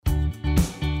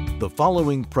The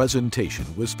following presentation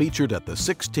was featured at the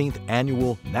 16th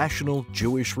Annual National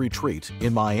Jewish Retreat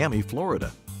in Miami,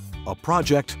 Florida, a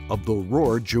project of the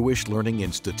Roar Jewish Learning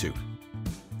Institute.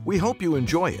 We hope you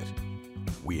enjoy it.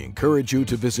 We encourage you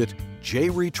to visit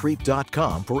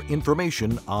jretreat.com for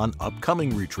information on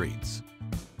upcoming retreats.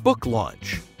 Book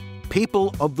launch,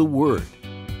 People of the Word,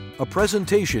 a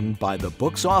presentation by the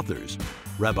book's authors,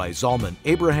 Rabbi Zalman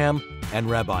Abraham and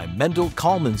Rabbi Mendel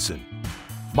Kalmenson,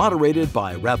 moderated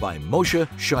by Rabbi Moshe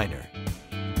Shiner.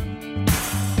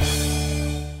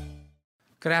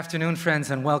 Good afternoon,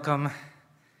 friends, and welcome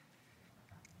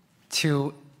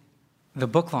to the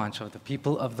book launch of the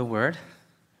People of the Word.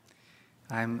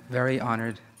 I'm very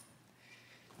honored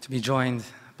to be joined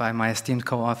by my esteemed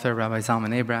co-author, Rabbi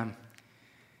Zalman Abraham,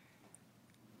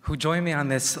 who joined me on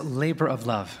this labor of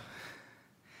love.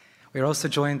 We are also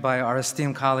joined by our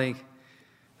esteemed colleague,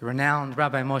 the renowned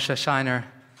Rabbi Moshe Shiner,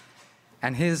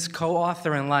 and his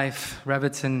co-author in life,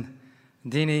 Rebbetzin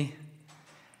Dini,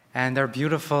 and their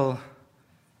beautiful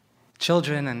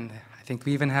children, and I think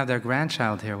we even have their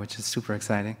grandchild here, which is super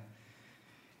exciting,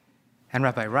 and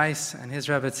Rabbi Rice and his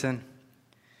Rebbetzin.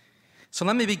 So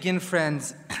let me begin,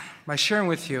 friends, by sharing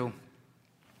with you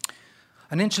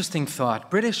an interesting thought.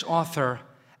 British author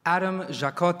Adam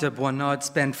Jacot de Boisnod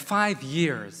spent 5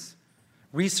 years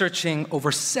researching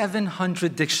over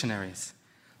 700 dictionaries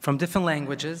from different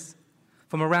languages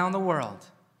from around the world,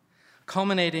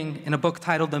 culminating in a book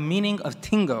titled The Meaning of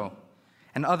Tingo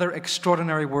and Other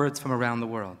Extraordinary Words from Around the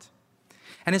World.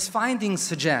 And his findings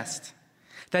suggest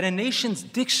that a nation's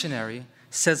dictionary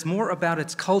says more about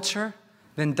its culture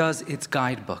than does its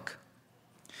guidebook.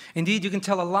 Indeed, you can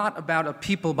tell a lot about a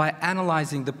people by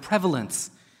analyzing the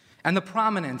prevalence and the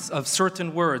prominence of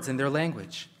certain words in their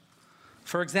language.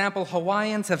 For example,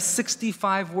 Hawaiians have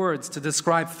 65 words to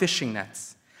describe fishing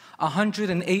nets,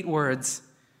 108 words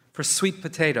for sweet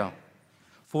potato,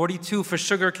 42 for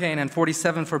sugarcane, and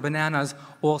 47 for bananas,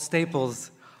 all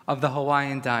staples of the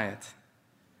Hawaiian diet.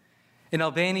 In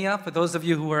Albania, for those of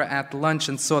you who were at lunch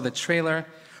and saw the trailer,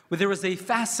 where there was a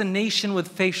fascination with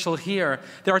facial hair,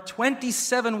 there are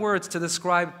 27 words to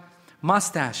describe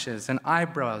mustaches and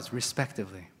eyebrows,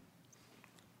 respectively.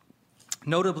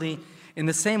 Notably, in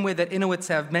the same way that Inuits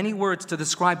have many words to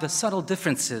describe the subtle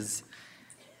differences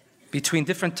between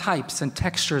different types and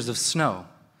textures of snow,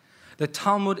 the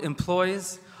Talmud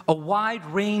employs a wide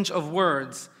range of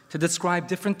words to describe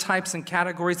different types and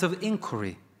categories of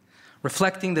inquiry,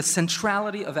 reflecting the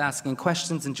centrality of asking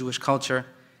questions in Jewish culture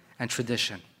and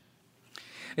tradition.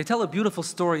 They tell a beautiful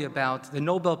story about the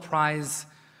Nobel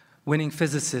Prize-winning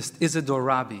physicist Isidore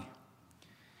Rabbi.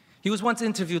 He was once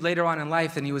interviewed later on in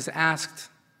life, and he was asked,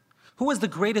 "Who was the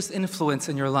greatest influence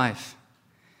in your life?"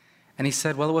 And he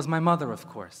said, "Well, it was my mother, of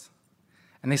course."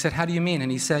 And they said, "How do you mean?"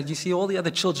 And he said, "You see, all the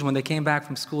other children, when they came back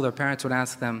from school, their parents would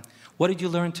ask them, 'What did you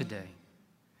learn today?'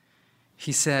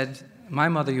 He said, 'My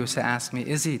mother used to ask me,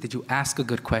 Izzy, did you ask a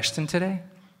good question today?'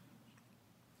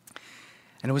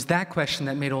 And it was that question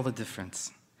that made all the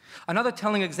difference. Another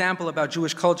telling example about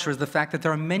Jewish culture is the fact that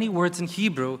there are many words in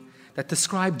Hebrew that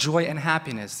describe joy and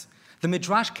happiness. The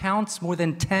Midrash counts more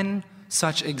than 10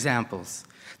 such examples.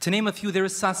 To name a few, there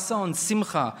is Sason,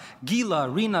 Simcha, Gila,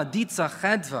 Rina, Ditza,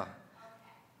 Chedva.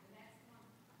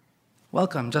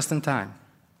 Welcome, just in time.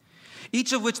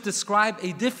 Each of which describe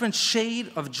a different shade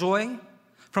of joy,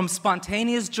 from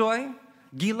spontaneous joy,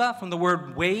 Gila, from the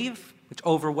word wave, which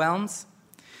overwhelms,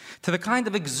 to the kind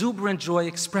of exuberant joy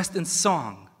expressed in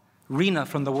song, Rina,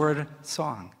 from the word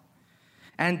song,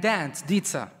 and dance,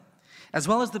 Ditza, as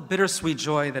well as the bittersweet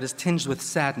joy that is tinged with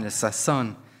sadness,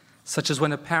 Sason, such as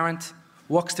when a parent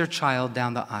walks their child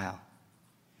down the aisle.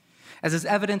 As is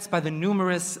evidenced by the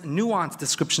numerous nuanced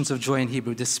descriptions of joy in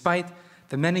Hebrew, despite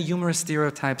the many humorous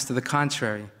stereotypes to the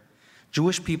contrary,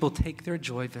 Jewish people take their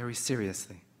joy very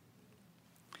seriously.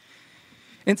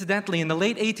 Incidentally, in the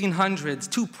late 1800s,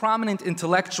 two prominent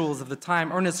intellectuals of the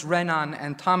time, Ernest Renan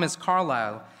and Thomas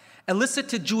Carlyle,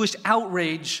 elicited Jewish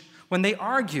outrage when they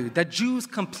argued that Jews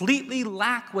completely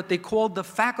lack what they called the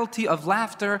faculty of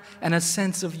laughter and a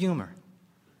sense of humor.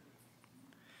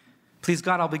 Please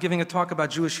God, I'll be giving a talk about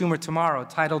Jewish humor tomorrow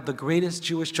titled The Greatest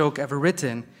Jewish Joke Ever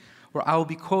Written, where I will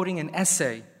be quoting an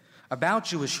essay about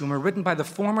Jewish humor written by the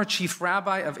former chief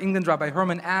rabbi of England, Rabbi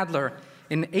Herman Adler,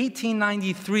 in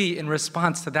 1893 in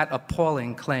response to that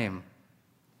appalling claim.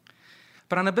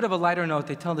 But on a bit of a lighter note,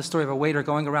 they tell the story of a waiter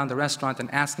going around the restaurant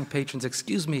and asking patrons,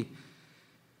 "Excuse me,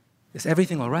 is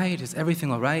everything all right? Is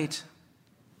everything all right?"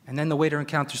 And then the waiter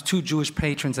encounters two Jewish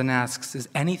patrons and asks, "Is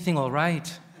anything all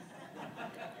right?"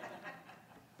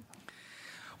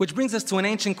 Which brings us to an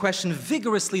ancient question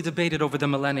vigorously debated over the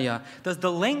millennia. Does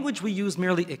the language we use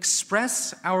merely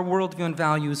express our worldview and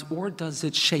values, or does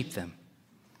it shape them?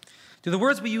 Do the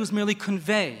words we use merely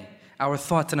convey our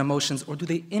thoughts and emotions, or do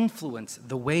they influence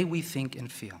the way we think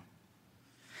and feel?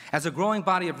 As a growing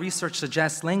body of research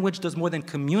suggests, language does more than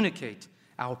communicate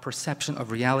our perception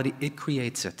of reality, it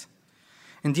creates it.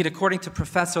 Indeed, according to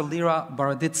Professor Lira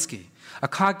Boroditsky, a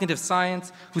cognitive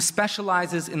science who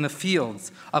specializes in the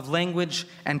fields of language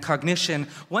and cognition,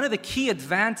 one of the key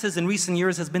advances in recent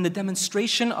years has been the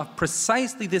demonstration of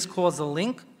precisely this causal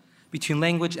link between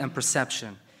language and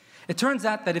perception. It turns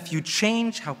out that if you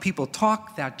change how people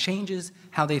talk, that changes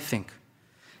how they think.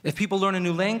 If people learn a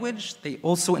new language, they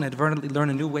also inadvertently learn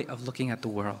a new way of looking at the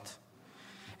world.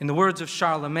 In the words of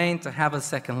Charlemagne, to have a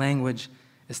second language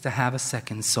is to have a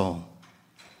second soul.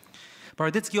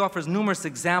 Boroditsky offers numerous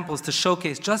examples to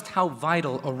showcase just how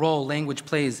vital a role language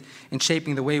plays in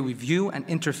shaping the way we view and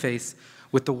interface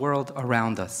with the world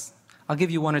around us. I'll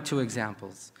give you one or two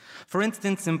examples. For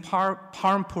instance, in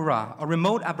Parampura, a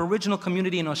remote Aboriginal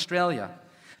community in Australia,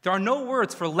 there are no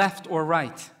words for left or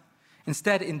right.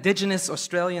 Instead, indigenous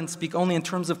Australians speak only in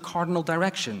terms of cardinal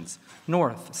directions: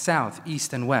 north, south,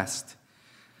 east, and west.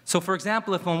 So, for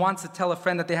example, if one wants to tell a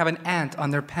friend that they have an ant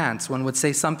on their pants, one would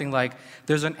say something like,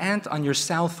 "There's an ant on your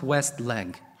southwest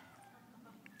leg."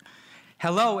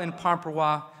 Hello in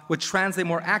Parampura would translate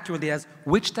more accurately as,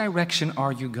 "Which direction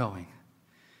are you going?"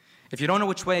 If you don't know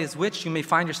which way is which, you may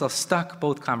find yourself stuck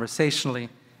both conversationally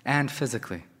and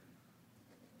physically.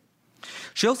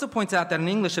 She also points out that in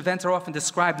English, events are often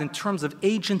described in terms of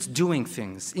agents doing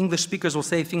things. English speakers will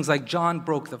say things like, "John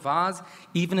broke the vase,"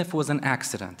 even if it was an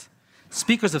accident.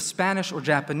 Speakers of Spanish or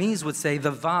Japanese would say,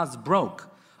 "The vase broke,"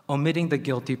 omitting the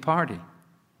guilty party.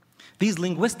 These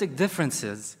linguistic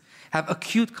differences have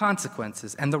acute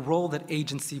consequences and the role that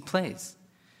agency plays,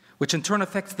 which in turn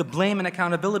affects the blame and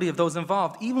accountability of those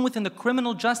involved, even within the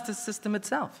criminal justice system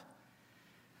itself.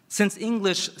 Since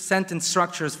English sentence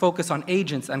structures focus on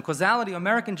agents and causality,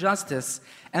 American justice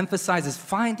emphasizes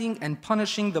finding and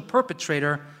punishing the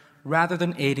perpetrator rather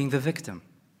than aiding the victim.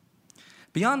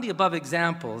 Beyond the above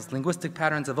examples, linguistic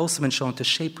patterns have also been shown to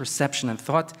shape perception and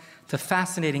thought to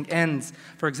fascinating ends.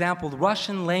 For example, the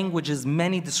Russian language's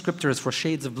many descriptors for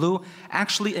shades of blue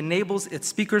actually enables its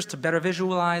speakers to better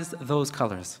visualize those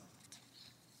colors.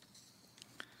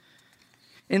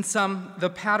 In sum, the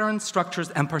patterns, structures,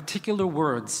 and particular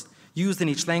words used in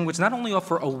each language not only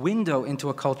offer a window into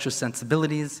a culture's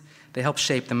sensibilities, they help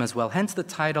shape them as well. Hence the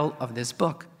title of this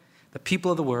book, The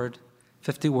People of the Word,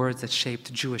 50 Words That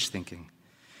Shaped Jewish Thinking.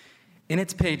 In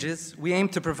its pages, we aim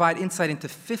to provide insight into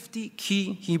 50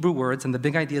 key Hebrew words and the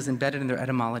big ideas embedded in their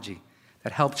etymology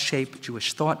that helped shape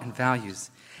Jewish thought and values,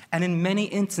 and in many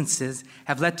instances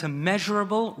have led to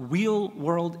measurable,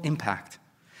 real-world impact.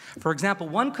 For example,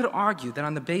 one could argue that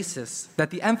on the basis that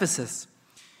the emphasis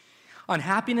on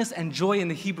happiness and joy in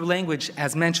the Hebrew language,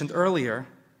 as mentioned earlier,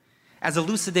 as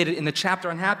elucidated in the chapter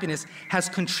on happiness, has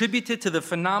contributed to the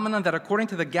phenomenon that, according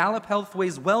to the Gallup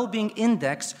Healthways Well-Being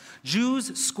Index,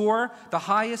 Jews score the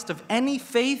highest of any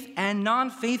faith and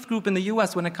non-faith group in the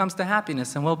U.S. when it comes to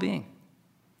happiness and well-being.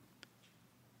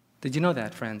 Did you know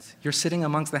that, friends? You're sitting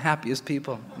amongst the happiest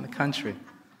people in the country.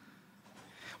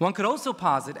 One could also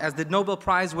posit, as did Nobel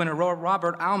Prize winner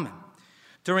Robert Aumann,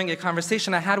 during a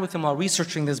conversation I had with him while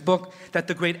researching this book, that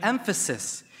the great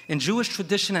emphasis in Jewish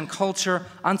tradition and culture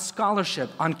on scholarship,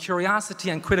 on curiosity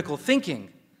and critical thinking,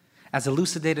 as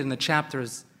elucidated in the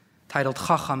chapters titled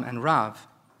Chacham and Rav,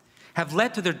 have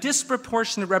led to their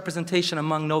disproportionate representation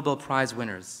among Nobel Prize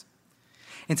winners.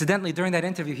 Incidentally, during that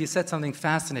interview, he said something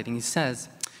fascinating. He says,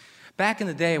 back in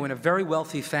the day when a very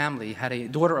wealthy family had a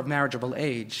daughter of marriageable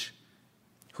age,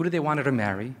 who did they want her to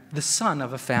marry? The son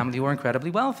of a family who were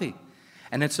incredibly wealthy.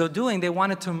 And in so doing, they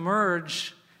wanted to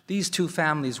merge these two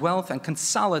families' wealth and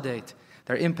consolidate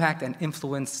their impact and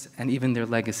influence and even their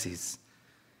legacies.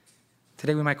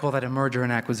 Today we might call that a merger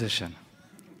and acquisition.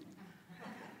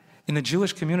 In the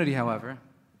Jewish community, however,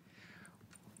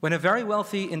 when a very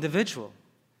wealthy individual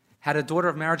had a daughter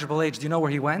of marriageable age, do you know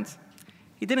where he went?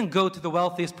 He didn't go to the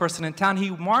wealthiest person in town. He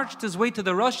marched his way to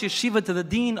the Rosh Yeshiva, to the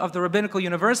dean of the rabbinical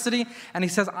university, and he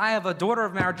says, "I have a daughter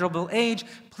of marriageable age.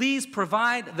 Please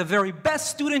provide the very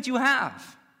best student you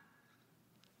have."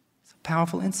 It's a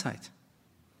powerful insight.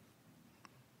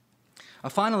 A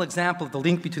final example of the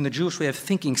link between the Jewish way of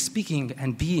thinking, speaking,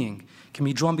 and being can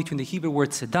be drawn between the Hebrew word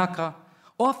tzedakah,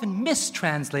 often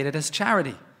mistranslated as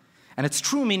charity, and its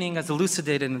true meaning as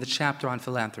elucidated in the chapter on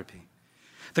philanthropy.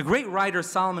 The great writer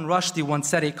Zalman once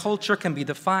said, "A culture can be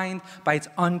defined by its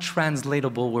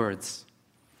untranslatable words."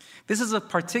 This is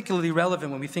particularly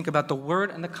relevant when we think about the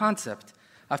word and the concept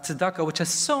of tzedakah, which has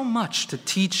so much to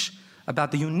teach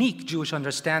about the unique Jewish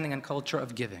understanding and culture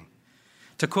of giving.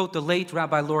 To quote the late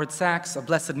Rabbi Lord Sachs, of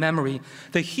blessed memory,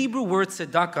 the Hebrew word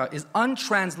tzedakah is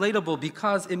untranslatable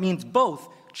because it means both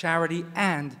charity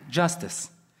and justice.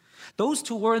 Those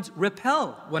two words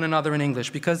repel one another in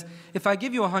English, because if I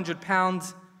give you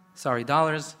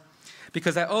dollars,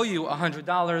 because I owe you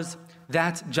 $100,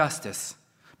 that's justice.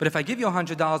 But if I give you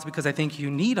 $100 because I think you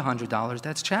need $100,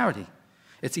 that's charity.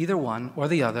 It's either one or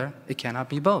the other. It cannot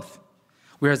be both.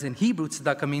 Whereas in Hebrew,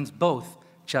 tzedakah means both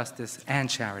justice and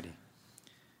charity.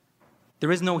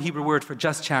 There is no Hebrew word for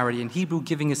just charity. In Hebrew,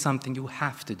 giving is something you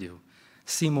have to do.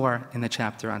 See more in the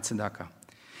chapter on tzedakah.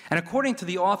 And according to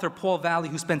the author Paul Valley,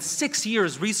 who spent 6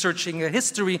 years researching a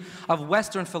history of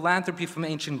Western philanthropy from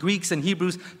ancient Greeks and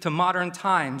Hebrews to modern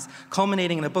times,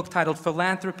 culminating in a book titled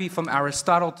Philanthropy from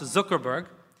Aristotle to Zuckerberg,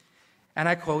 and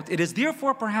I quote, "It is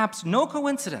therefore perhaps no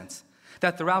coincidence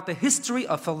that throughout the history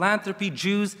of philanthropy,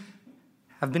 Jews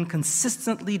have been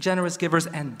consistently generous givers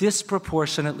and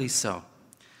disproportionately so."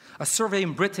 A survey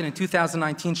in Britain in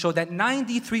 2019 showed that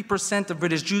 93% of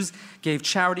British Jews gave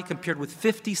charity, compared with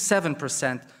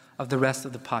 57% of the rest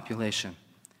of the population.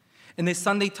 In the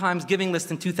Sunday Times giving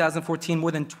list in 2014,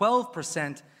 more than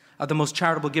 12% of the most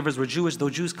charitable givers were Jewish, though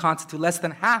Jews constitute less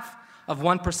than half of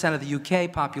 1% of the UK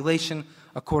population,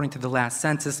 according to the last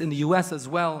census. In the US as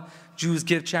well, Jews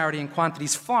give charity in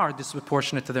quantities far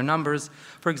disproportionate to their numbers.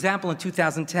 For example, in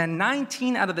 2010,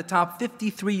 19 out of the top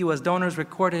 53 US donors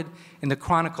recorded in the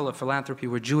Chronicle of Philanthropy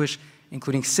were Jewish,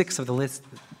 including 5 of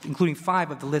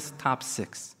the list's top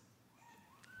 6.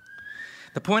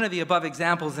 The point of the above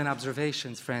examples and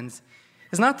observations, friends,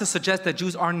 is not to suggest that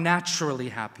Jews are naturally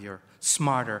happier,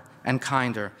 smarter, and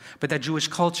kinder, but that Jewish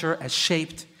culture, as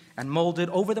shaped and molded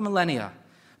over the millennia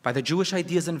by the Jewish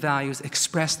ideas and values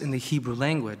expressed in the Hebrew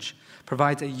language,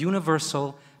 provides a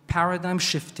universal,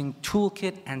 paradigm-shifting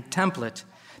toolkit and template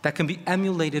that can be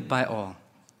emulated by all.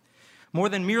 More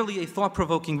than merely a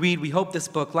thought-provoking read, we hope this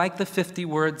book, like the 50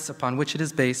 words upon which it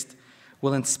is based,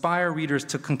 will inspire readers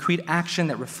to concrete action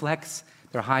that reflects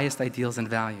their highest ideals and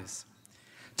values.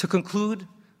 To conclude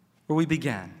where we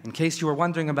began, in case you were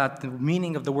wondering about the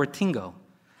meaning of the word tingo,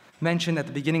 mentioned at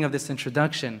the beginning of this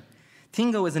introduction,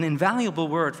 tingo is an invaluable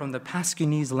word from the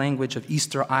Pasquinese language of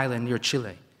Easter Island near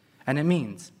Chile, and it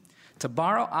means to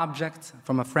borrow objects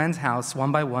from a friend's house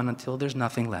one by one until there's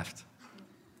nothing left.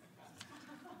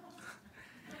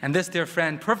 And this, dear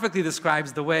friend, perfectly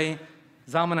describes the way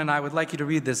Zalman and I would like you to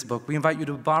read this book. We invite you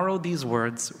to borrow these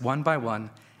words one by one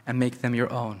and make them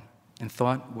your own in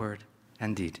thought, word,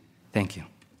 and deed. Thank you.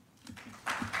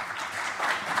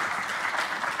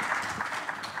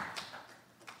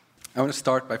 I want to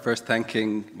start by first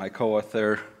thanking my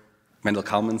co-author, Mendel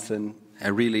Kalmenson.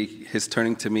 Really, his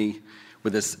turning to me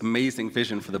with this amazing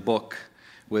vision for the book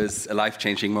was a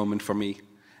life-changing moment for me.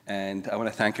 And I want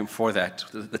to thank him for that.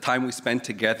 The time we spent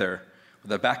together,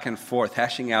 the back and forth,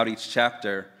 hashing out each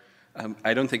chapter,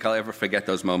 I don't think I'll ever forget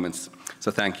those moments.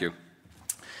 So thank you.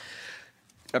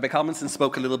 Rabbi Kalmenson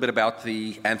spoke a little bit about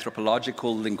the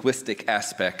anthropological, linguistic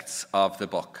aspects of the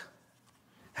book,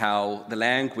 how the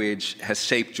language has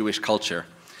shaped Jewish culture.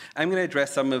 I'm going to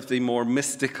address some of the more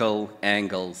mystical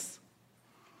angles.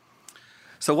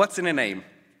 So what's in a name?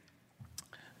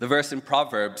 The verse in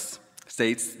Proverbs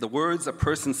states, "The words a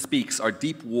person speaks are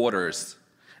deep waters,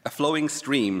 a flowing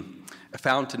stream, a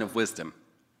fountain of wisdom."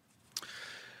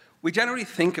 We generally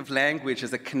think of language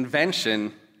as a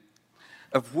convention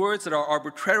of words that are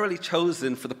arbitrarily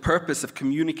chosen for the purpose of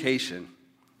communication,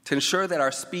 to ensure that our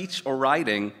speech or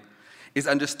writing is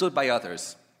understood by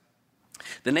others.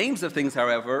 The names of things,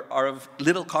 however, are of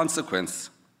little consequence,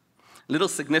 little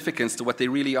significance to what they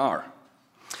really are.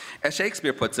 As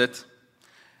Shakespeare puts it,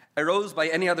 "A rose by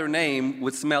any other name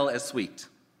would smell as sweet."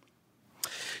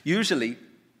 Usually,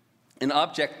 an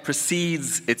object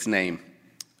precedes its name.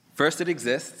 First it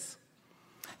exists,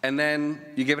 and then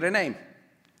you give it a name.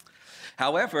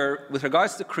 However, with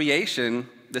regards to creation,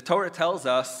 the Torah tells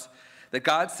us that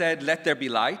God said, "Let there be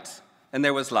light," and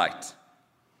there was light.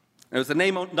 And the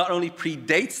name not only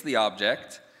predates the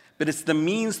object, but it's the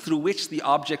means through which the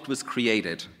object was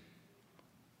created.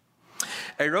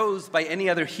 A rose by any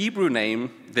other Hebrew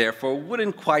name, therefore,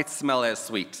 wouldn't quite smell as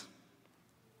sweet.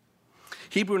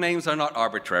 Hebrew names are not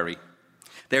arbitrary.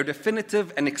 They're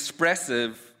definitive and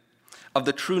expressive of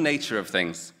the true nature of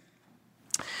things.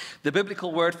 The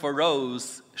biblical word for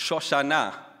rose,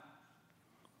 Shoshana,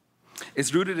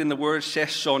 is rooted in the word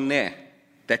sheshoneh,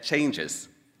 that changes,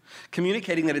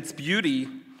 communicating that its beauty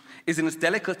is in its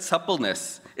delicate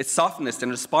suppleness, its softness and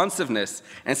responsiveness,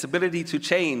 and its ability to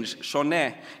change,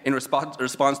 shoneh, in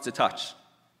response to touch.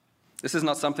 This is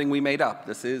not something we made up.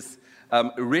 This is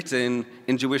written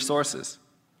in Jewish sources.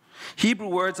 Hebrew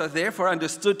words are therefore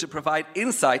understood to provide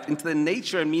insight into the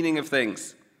nature and meaning of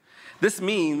things. This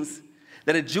means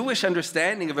that a Jewish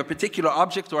understanding of a particular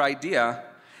object or idea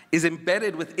is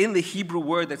embedded within the Hebrew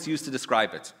word that's used to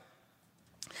describe it.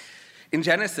 In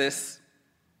Genesis,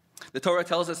 the Torah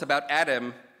tells us about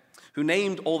Adam, who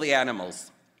named all the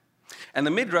animals. And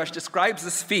the Midrash describes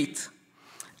this feat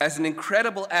as an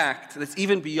incredible act that's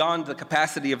even beyond the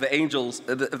capacity of the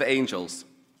angels.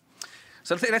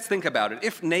 So let's think about it.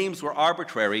 If names were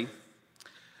arbitrary,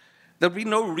 there'd be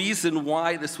no reason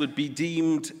why this would be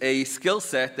deemed a skill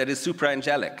set that is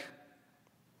supra-angelic.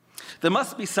 There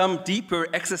must be some deeper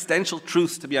existential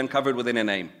truths to be uncovered within a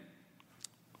name.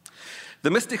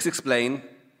 The mystics explain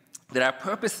that our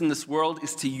purpose in this world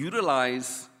is to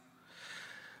utilize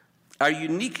our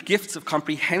unique gifts of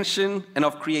comprehension and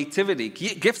of creativity,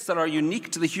 gifts that are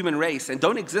unique to the human race and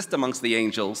don't exist amongst the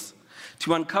angels,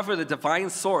 to uncover the divine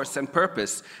source and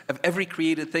purpose of every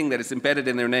created thing that is embedded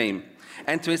in their name,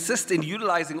 and to assist in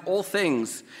utilizing all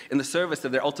things in the service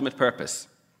of their ultimate purpose.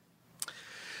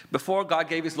 Before God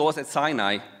gave his laws at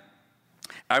Sinai,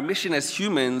 our mission as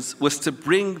humans was to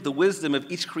bring the wisdom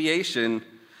of each creation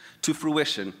to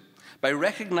fruition by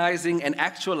recognizing and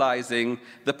actualizing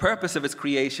the purpose of its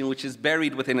creation, which is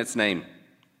buried within its name.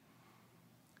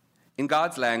 In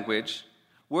God's language,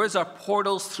 words are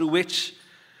portals through which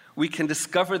we can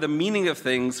discover the meaning of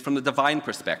things from the divine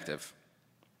perspective.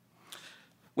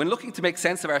 When looking to make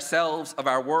sense of ourselves, of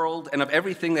our world, and of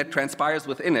everything that transpires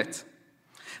within it,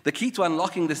 the key to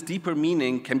unlocking this deeper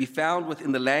meaning can be found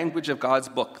within the language of God's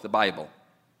book, the Bible.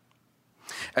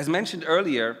 As mentioned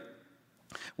earlier,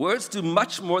 words do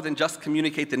much more than just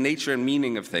communicate the nature and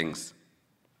meaning of things.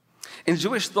 In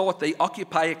Jewish thought, they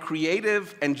occupy a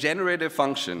creative and generative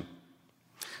function.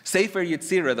 Sefer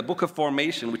Yetzirah, the Book of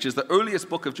Formation, which is the earliest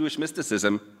book of Jewish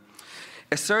mysticism,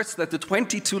 asserts that the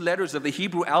 22 letters of the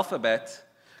Hebrew alphabet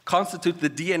constitute the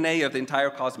DNA of the entire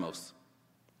cosmos.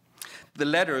 The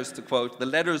letters, to quote, the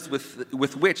letters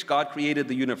with which God created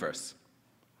the universe.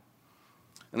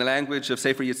 In the language of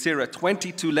Sefer Yetzirah,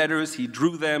 22 letters, he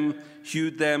drew them,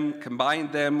 hewed them,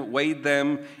 combined them, weighed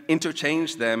them,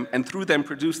 interchanged them, and through them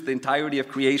produced the entirety of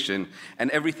creation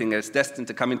and everything that is destined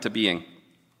to come into being.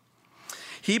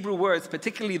 Hebrew words,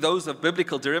 particularly those of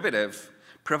biblical derivative,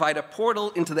 provide a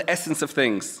portal into the essence of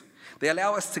things. They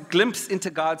allow us to glimpse into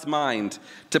God's mind,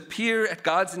 to peer at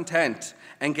God's intent,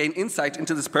 and gain insight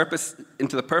into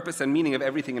the purpose and meaning of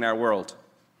everything in our world.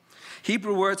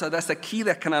 Hebrew words are thus a key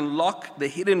that can unlock the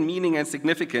hidden meaning and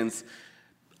significance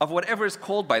of whatever is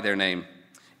called by their name,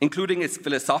 including its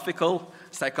philosophical,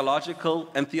 psychological,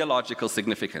 and theological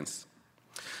significance.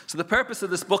 So the purpose of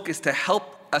this book is to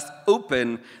help us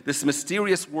open this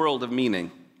mysterious world of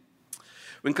meaning.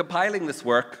 When compiling this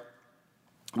work,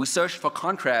 we searched for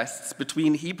contrasts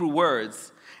between Hebrew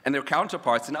words and their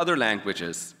counterparts in other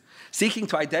languages, seeking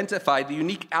to identify the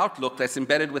unique outlook that's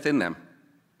embedded within them.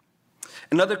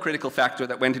 Another critical factor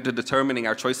that went into determining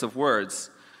our choice of words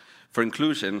for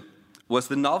inclusion was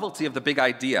the novelty of the big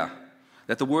idea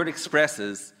that the word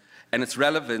expresses and its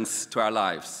relevance to our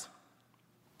lives.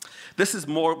 This is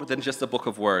more than just a book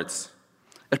of words.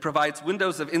 It provides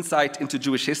windows of insight into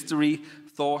Jewish history,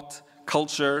 thought,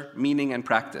 culture, meaning, and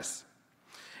practice.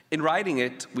 In writing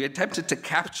it, we attempted to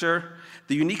capture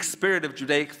the unique spirit of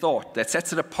Judaic thought that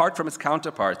sets it apart from its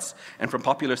counterparts and from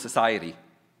popular society.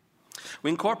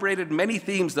 We incorporated many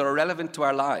themes that are relevant to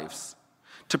our lives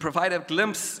to provide a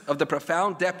glimpse of the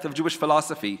profound depth of Jewish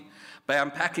philosophy by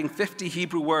unpacking 50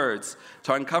 Hebrew words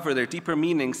to uncover their deeper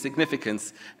meaning,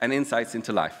 significance, and insights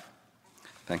into life.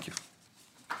 Thank you.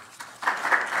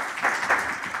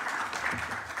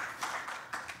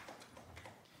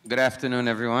 Good afternoon,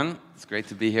 everyone. It's great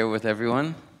to be here with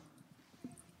everyone,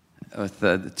 with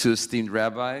the two esteemed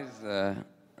rabbis,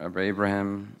 Rabbi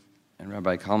Abraham and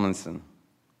Rabbi Kalmenson.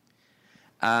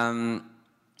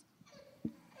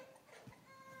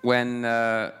 When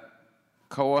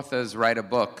co-authors write a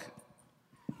book,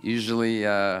 usually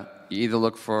you either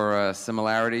look for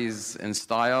similarities in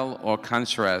style or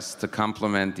contrasts to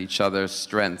complement each other's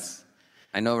strengths.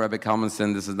 I know, Rabbi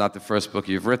Kalmenson, this is not the first book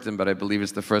you've written, but I believe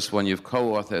it's the first one you've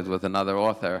co-authored with another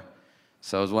author.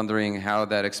 So I was wondering how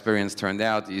that experience turned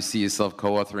out. Do you see yourself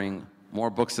co-authoring more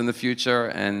books in the future?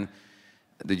 And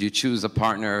did you choose a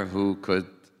partner who could,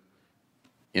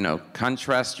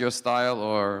 contrast your style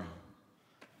or,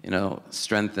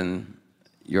 strengthen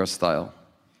your style?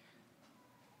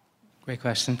 Great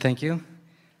question, thank you.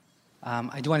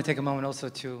 I do want to take a moment also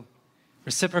to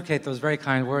reciprocate those very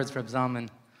kind words Rabbi Zalman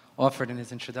offered in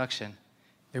his introduction.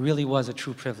 It really was a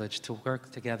true privilege to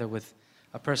work together with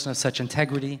a person of such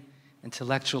integrity,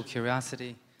 intellectual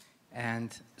curiosity,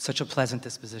 and such a pleasant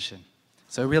disposition.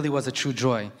 So it really was a true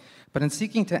joy. But in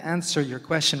seeking to answer your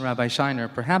question, Rabbi Shiner,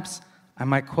 perhaps I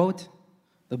might quote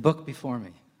the book before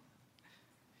me.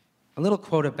 A little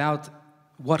quote about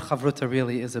what Chavruta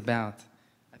really is about.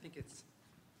 I think it's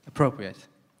appropriate.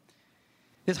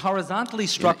 This horizontally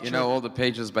structured... You know all the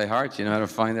pages by heart. You know how to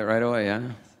find it right away, yeah?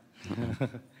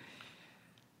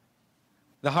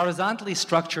 The horizontally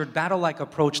structured, battle-like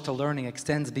approach to learning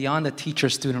extends beyond the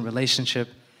teacher-student relationship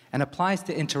and applies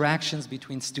to interactions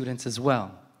between students as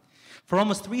well. For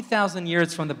almost 3,000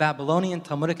 years, from the Babylonian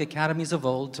Talmudic academies of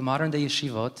old to modern-day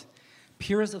yeshivot,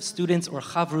 peers of students, or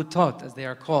chavrutot, as they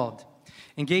are called,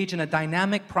 engage in a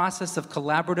dynamic process of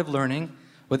collaborative learning,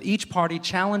 with each party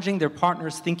challenging their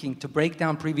partner's thinking to break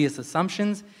down previous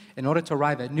assumptions in order to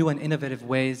arrive at new and innovative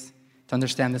ways to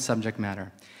understand the subject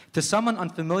matter. To someone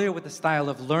unfamiliar with the style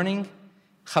of learning,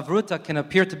 chavruta can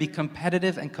appear to be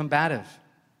competitive and combative.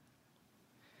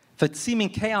 The seeming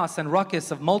chaos and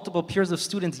ruckus of multiple peers of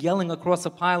students yelling across a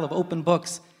pile of open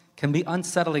books can be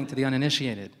unsettling to the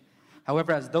uninitiated.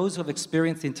 However, as those who have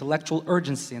experienced the intellectual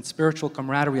urgency and spiritual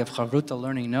camaraderie of chavruta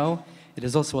learning know, it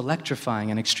is also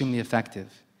electrifying and extremely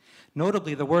effective.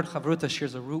 Notably, the word chavruta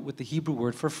shares a root with the Hebrew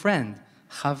word for friend,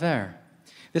 chaver.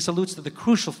 This alludes to the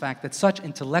crucial fact that such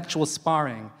intellectual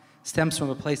sparring stems from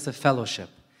a place of fellowship.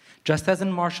 Just as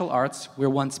in martial arts, where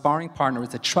one sparring partner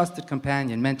is a trusted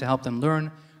companion meant to help them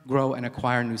learn, grow, and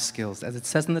acquire new skills. As it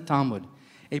says in the Talmud,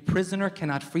 a prisoner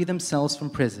cannot free themselves from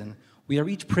prison. We are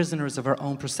each prisoners of our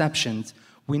own perceptions.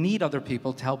 We need other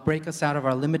people to help break us out of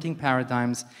our limiting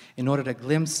paradigms in order to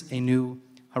glimpse a new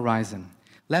horizon.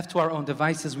 Left to our own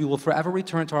devices, we will forever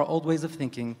return to our old ways of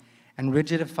thinking and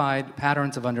rigidified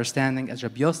patterns of understanding. As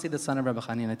Rabbi Yossi, the son of Rabbi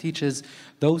Hanina, teaches,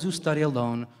 those who study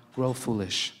alone grow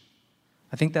foolish.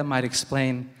 I think that might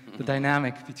explain the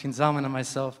dynamic between Zalman and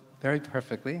myself very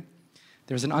perfectly.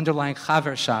 There's an underlying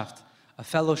chaverschaft, a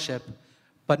fellowship,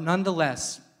 but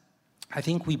nonetheless, I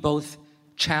think we both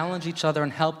challenge each other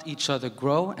and helped each other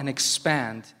grow and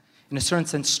expand, in a certain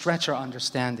sense, stretch our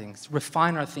understandings,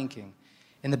 refine our thinking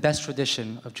in the best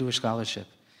tradition of Jewish scholarship.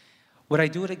 Would I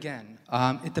do it again?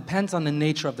 It depends on the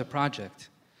nature of the project.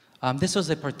 This was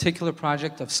a particular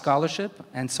project of scholarship,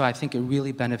 and so I think it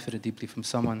really benefited deeply from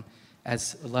someone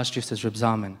as illustrious as Reb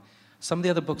Zalman. Some of the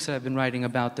other books that I've been writing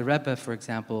about, the Rebbe, for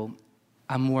example,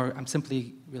 I'm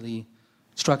simply really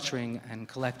structuring and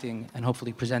collecting and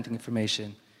hopefully presenting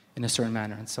information in a certain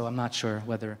manner. And so I'm not sure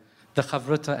whether the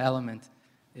chavruta element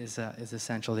is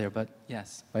essential there. But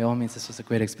yes, by all means, this was a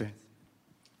great experience.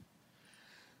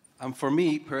 For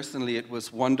me, personally, it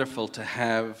was wonderful to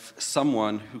have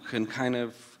someone who can kind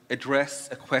of address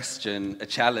a question, a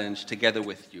challenge together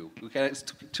with you. It's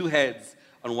two heads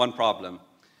on one problem.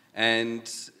 And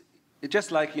it's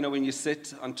just like, when you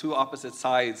sit on two opposite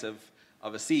sides of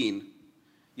a scene,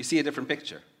 you see a different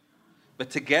picture. But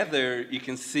together, you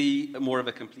can see more of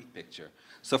a complete picture.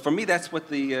 So for me, that's what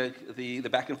the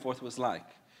back and forth was like.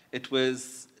 It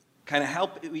was kind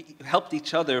of we helped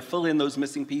each other fill in those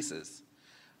missing pieces.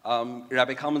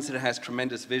 Rabbi Kalmenson has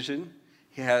tremendous vision.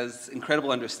 He has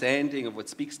incredible understanding of what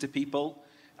speaks to people,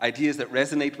 ideas that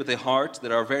resonate with the heart,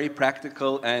 that are very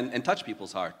practical and touch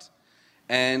people's heart.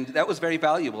 And that was very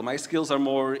valuable. My skills are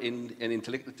more in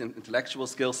intellectual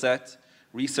skill set,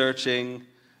 researching,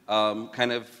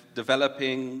 kind of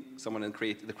developing, someone in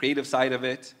the creative side of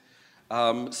it.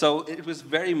 So it was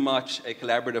very much a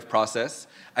collaborative process.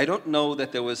 I don't know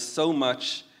that there was so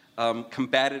much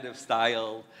combative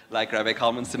style like Rabbi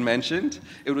Kalmenson mentioned.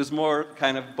 It was more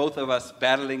kind of both of us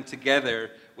battling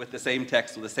together with the same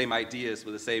text, with the same ideas,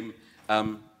 with the same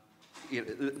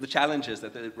the challenges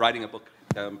that writing a book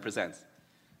presents.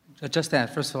 Just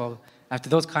that, first of all, after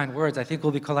those kind words, I think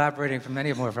we'll be collaborating for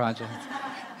many more projects.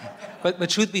 But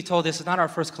truth be told, this is not our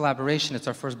first collaboration, it's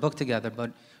our first book together,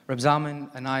 but Reb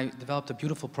Zalman and I developed a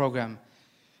beautiful program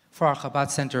for our Chabad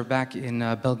Center back in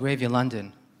Belgravia,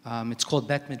 London. It's called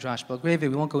Bet Midrash Belgravia.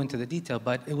 We won't go into the detail,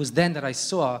 but it was then that I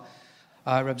saw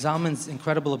Reb Zalman's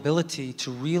incredible ability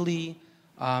to really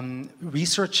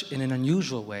research in an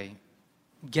unusual way,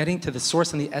 getting to the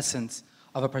source and the essence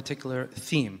of a particular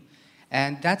theme.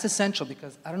 And that's essential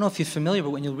because, I don't know if you're familiar,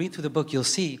 but when you read through the book, you'll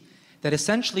see that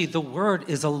essentially the word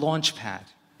is a launch pad.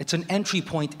 It's an entry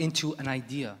point into an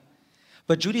idea.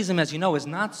 But Judaism, as you know, is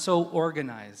not so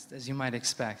organized as you might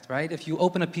expect, right? If you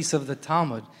open a piece of the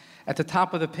Talmud, at the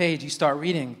top of the page, you start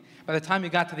reading. By the time you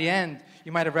got to the end,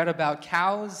 you might have read about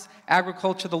cows,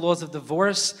 agriculture, the laws of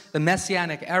divorce, the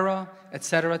Messianic era,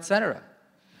 etc., etc.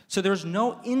 So there's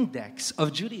no index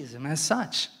of Judaism as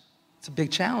such. It's a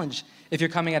big challenge if you're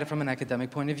coming at it from an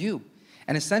academic point of view.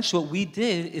 And essentially what we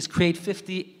did is create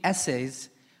 50 essays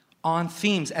on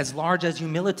themes as large as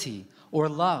humility or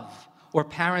love or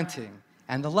parenting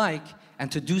and the like. And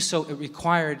to do so, it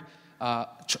required a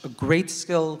great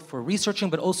skill for researching,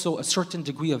 but also a certain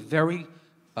degree of very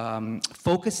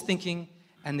focused thinking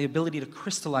and the ability to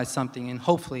crystallize something in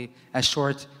hopefully as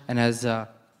short and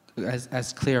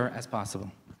as clear as possible.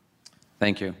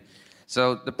 Thank you.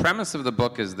 So the premise of the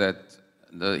book is that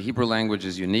the Hebrew language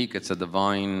is unique. It's a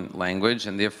divine language,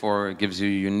 and therefore it gives you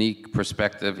a unique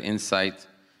perspective, insight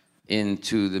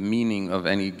into the meaning of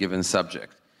any given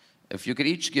subject. If you could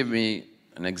each give me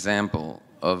an example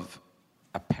of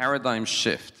a paradigm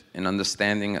shift in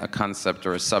understanding a concept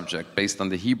or a subject based on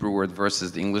the Hebrew word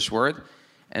versus the English word,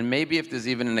 and maybe if there's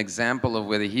even an example of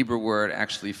where the Hebrew word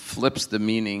actually flips the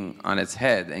meaning on its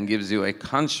head and gives you a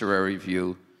contrary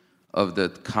view of the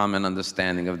common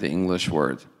understanding of the English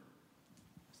word.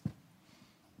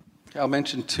 I'll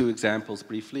mention two examples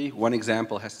briefly. One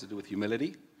example has to do with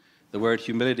humility. The word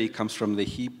humility comes from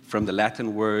the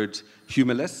Latin word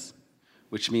humilis,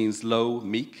 which means low,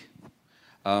 meek,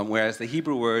 whereas the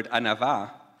Hebrew word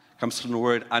anava comes from the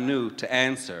word anu, to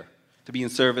answer, to be in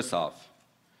service of.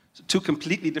 So two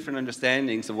completely different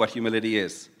understandings of what humility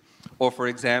is. Or, for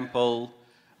example,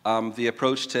 the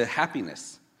approach to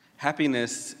happiness.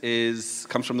 Happiness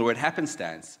comes from the word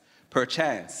happenstance,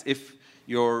 perchance. If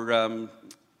your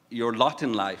lot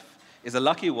in life is a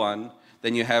lucky one,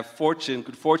 then you have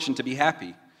good fortune to be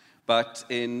happy. But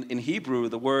in Hebrew,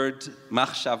 the word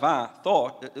machshava,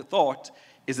 thought,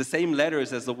 is the same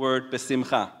letters as the word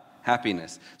besimcha,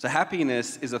 happiness. So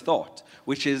happiness is a thought,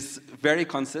 which is very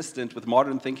consistent with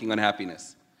modern thinking on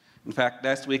happiness. In fact,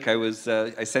 last week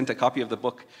I sent a copy of the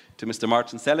book to Mr.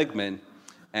 Martin Seligman,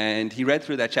 and he read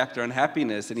through that chapter on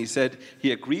happiness, and he said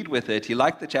he agreed with it. He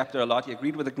liked the chapter a lot. He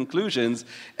agreed with the conclusions,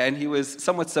 and he was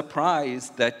somewhat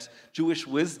surprised that Jewish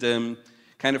wisdom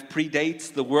kind of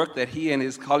predates the work that he and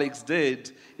his colleagues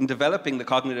did in developing the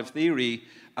cognitive theory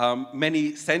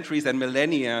many centuries and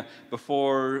millennia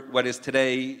before what is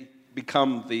today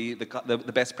become the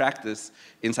best practice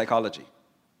in psychology.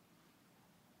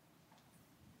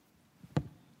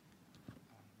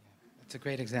 It's a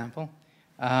great example.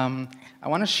 I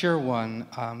want to share one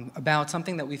about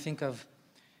something that we think of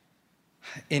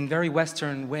in very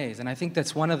Western ways, and I think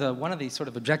that's one of the sort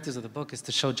of objectives of the book is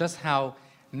to show just how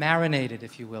marinated,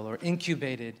 if you will, or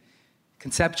incubated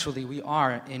conceptually we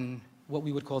are in what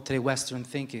we would call today Western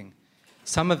thinking.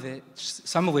 Some of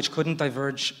which couldn't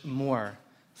diverge more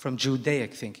from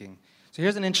Judaic thinking. So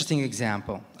here's an interesting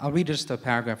example. I'll read just a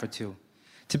paragraph or two.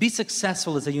 To be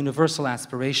successful is a universal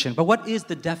aspiration, but what is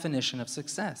the definition of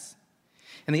success?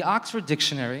 In the Oxford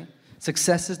Dictionary,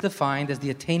 success is defined as the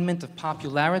attainment of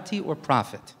popularity or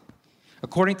profit.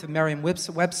 According to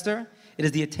Merriam-Webster, it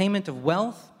is the attainment of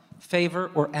wealth,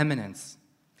 favor, or eminence.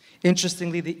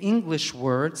 Interestingly, the English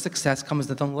word success comes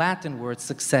from the Latin word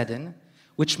succedere,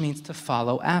 which means to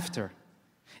follow after,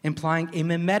 implying a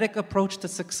mimetic approach to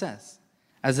success,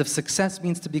 as if success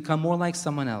means to become more like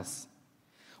someone else,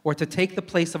 or to take the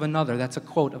place of another. That's a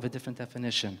quote of a different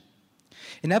definition.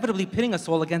 Inevitably pitting us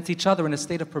all against each other in a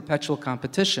state of perpetual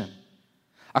competition.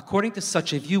 According to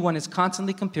such a view, one is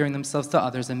constantly comparing themselves to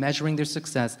others and measuring their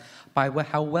success by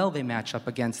how well they match up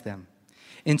against them.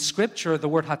 In Scripture, the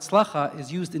word hatzlacha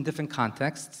is used in different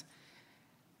contexts,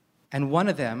 and one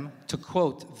of them, to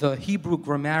quote the Hebrew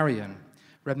grammarian,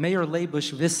 Reb Meir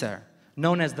Leibush Visser,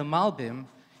 known as the Malbim,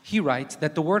 he writes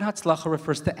that the word hatzlacha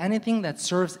refers to anything that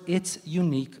serves its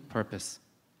unique purpose.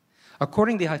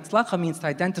 Accordingly, hatzlacha means to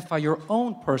identify your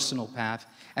own personal path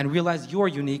and realize your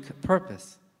unique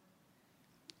purpose.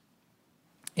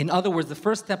 In other words, the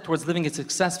first step towards living a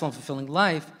successful and fulfilling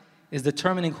life is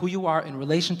determining who you are in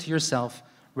relation to yourself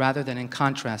rather than in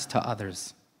contrast to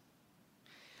others.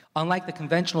 Unlike the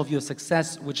conventional view of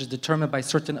success, which is determined by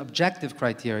certain objective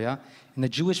criteria, in the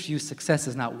Jewish view, success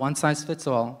is not one size fits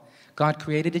all. God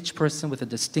created each person with a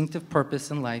distinctive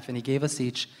purpose in life, and He gave us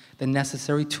each the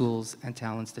necessary tools and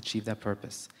talents to achieve that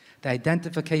purpose. The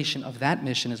identification of that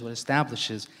mission is what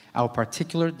establishes our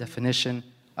particular definition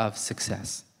of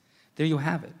success. There you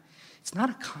have it. It's not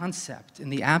a concept in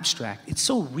the abstract. It's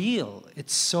so real.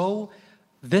 It's so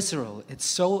visceral. It's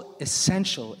so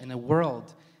essential in a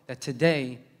world that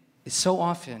today is so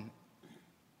often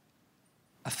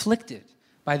afflicted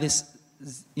by this,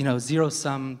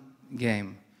 zero-sum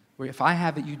game, where if I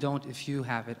have it, you don't. If you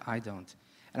have it, I don't.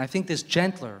 And I think this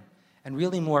gentler and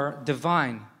really more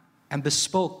divine and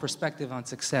bespoke perspective on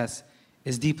success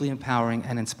is deeply empowering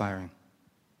and inspiring.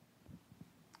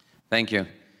 Thank you.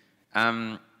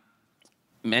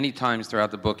 many times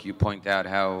throughout the book you point out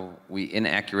how we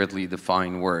inaccurately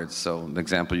define words. So the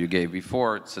example you gave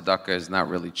before, tzedakah is not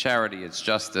really charity, it's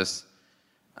justice.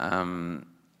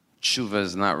 Tshuva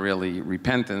is not really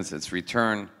repentance, it's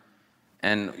return.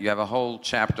 And you have a whole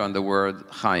chapter on the word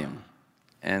chaim.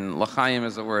 And l'chaim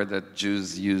is a word that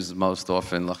Jews use most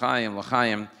often, l'chaim,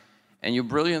 l'chaim. And you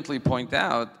brilliantly point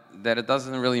out that it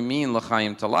doesn't really mean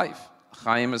l'chaim to life.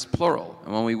 Chaim is plural.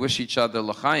 And when we wish each other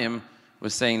l'chaim, we're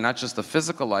saying not just a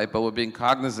physical life, but we're being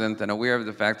cognizant and aware of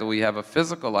the fact that we have a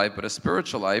physical life, but a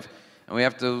spiritual life. And we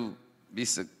have to be,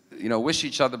 wish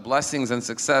each other blessings and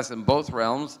success in both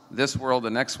realms, this world,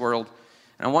 the next world.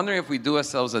 And I'm wondering if we do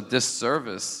ourselves a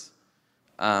disservice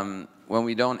when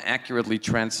we don't accurately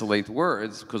translate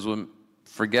words, because we're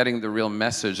forgetting the real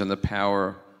message and the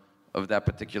power of that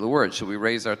particular word. Should we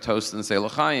raise our toast and say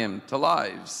l'chaim, to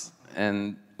lives,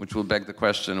 and which will beg the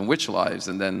question, which lives,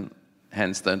 and then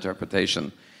hence the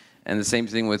interpretation. And the same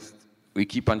thing with, we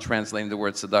keep on translating the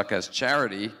word tzedakah as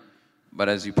charity, but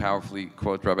as you powerfully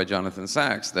quote Rabbi Jonathan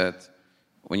Sachs, that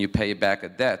when you pay back a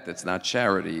debt, it's not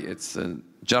charity, it's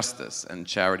justice, and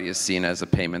charity is seen as a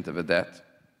payment of a debt.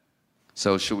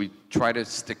 So should we try to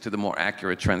stick to the more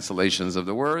accurate translations of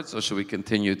the words, or should we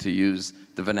continue to use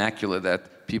the vernacular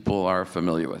that people are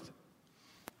familiar with?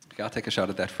 Okay, I'll take a shot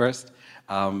at that first.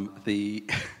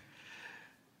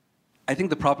 I think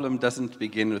the problem doesn't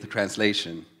begin with the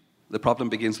translation. The problem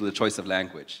begins with the choice of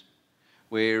language,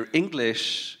 where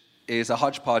English is a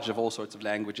hodgepodge of all sorts of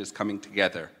languages coming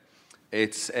together.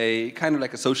 It's a kind of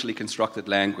like a socially constructed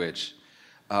language.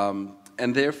 And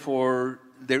therefore,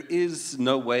 there is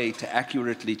no way to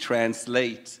accurately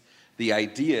translate the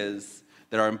ideas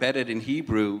that are embedded in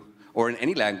Hebrew, or in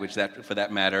any language that, for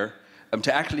that matter,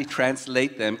 to actually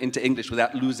translate them into English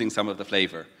without losing some of the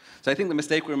flavor. So I think the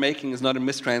mistake we're making is not in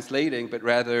mistranslating, but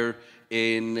rather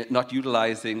in not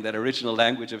utilizing that original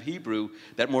language of Hebrew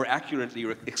that more accurately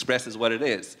expresses what it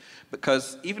is.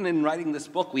 Because even in writing this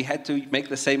book, we had to make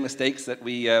the same mistakes that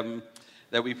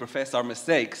we profess are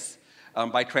mistakes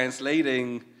by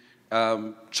translating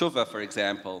tshuva, for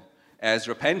example, as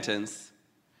repentance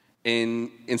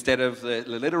instead of the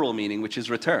literal meaning, which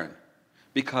is return.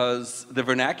 Because the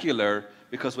vernacular,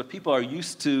 because what people are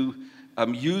used to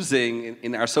using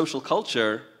in our social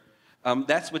culture,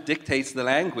 that's what dictates the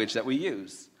language that we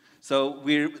use. So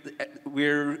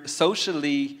we're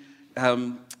socially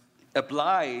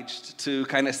obliged to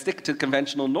kind of stick to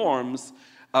conventional norms.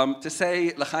 To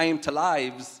say l'chaim, to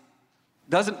lives,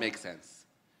 doesn't make sense.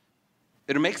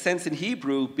 It makes sense in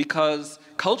Hebrew because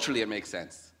culturally it makes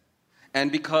sense.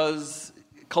 And because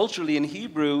culturally in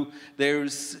Hebrew,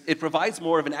 it provides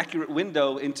more of an accurate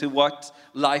window into what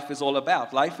life is all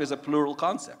about. Life is a plural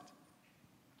concept.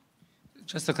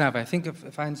 Just to clarify, I think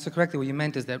if I understood correctly, what you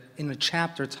meant is that in the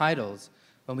chapter titles,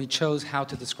 when we chose how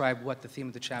to describe what the theme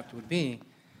of the chapter would be,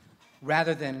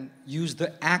 rather than use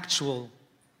the actual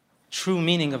true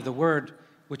meaning of the word,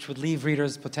 which would leave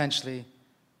readers potentially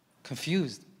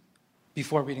confused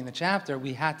before reading the chapter,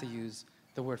 we had to use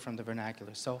the word from the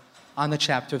vernacular. So on the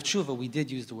chapter of tshuva, we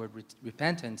did use the word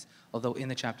repentance, although in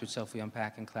the chapter itself we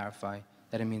unpack and clarify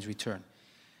that it means return.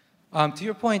 To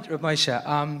your point, Rabbi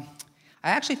Moshe, I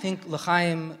actually think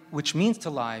l'chaim, which means to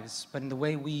lives, but in the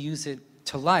way we use it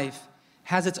to life,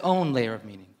 has its own layer of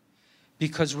meaning.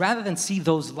 Because rather than see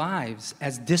those lives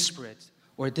as disparate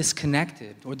or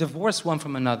disconnected or divorced one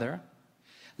from another,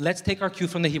 let's take our cue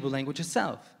from the Hebrew language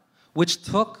itself, which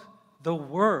took the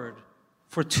word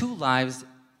for two lives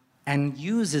and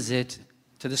uses it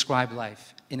to describe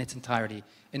life in its entirety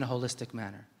in a holistic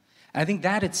manner. And I think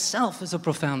that itself is a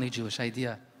profoundly Jewish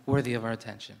idea worthy of our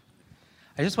attention.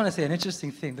 I just want to say an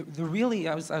interesting thing.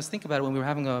 I was thinking about it when we were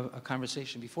having a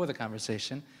conversation, before the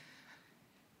conversation.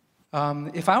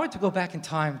 If I were to go back in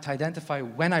time to identify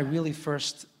when I really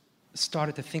first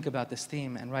started to think about this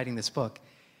theme and writing this book,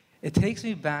 it takes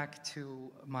me back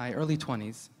to my early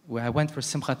 20s, where I went for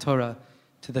Simchat Torah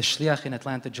to the Shliach in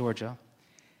Atlanta, Georgia.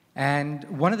 And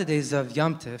one of the days of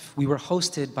Yom Tif, we were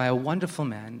hosted by a wonderful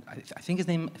man. I think his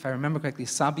name, if I remember correctly,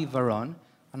 Sabi Varon.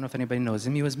 I don't know if anybody knows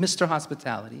him. He was Mr.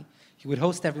 Hospitality. He would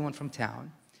host everyone from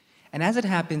town. And as it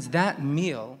happens, that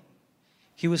meal,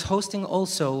 he was hosting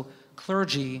also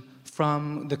clergy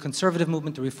from the conservative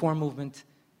movement, the reform movement,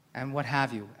 and what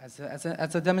have you, as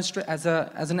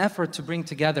an effort to bring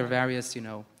together various,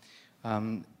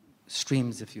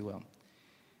 streams, if you will.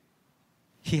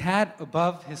 He had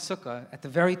above his sukkah, at the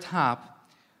very top,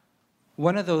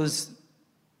 one of those,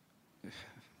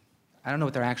 I don't know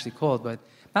what they're actually called, but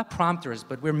not prompters,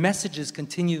 but where messages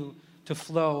continue to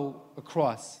flow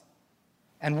across.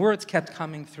 And words kept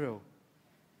coming through.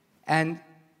 And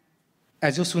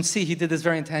as you'll soon see, he did this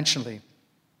very intentionally.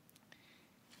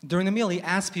 During the meal, he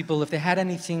asked people if they had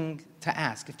anything to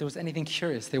ask, if there was anything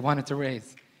curious they wanted to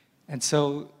raise. And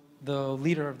so the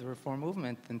leader of the Reform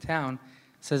movement in town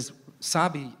says,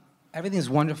 Sabi, everything is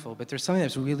wonderful, but there's something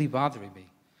that's really bothering me.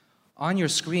 On your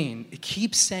screen, it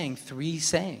keeps saying 3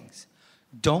 sayings.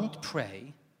 Don't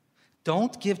pray,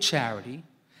 don't give charity,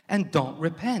 and don't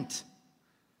repent.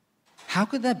 How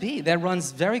could that be? That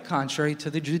runs very contrary to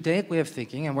the Judaic way of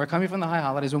thinking, and we're coming from the high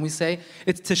holidays when we say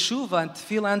it's teshuvah and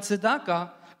tefillah and tzedakah,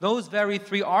 those very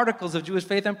 3 articles of Jewish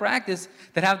faith and practice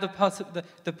that have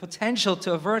the potential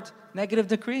to avert negative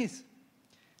decrees.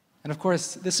 And of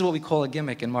course, this is what we call a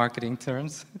gimmick in marketing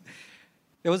terms.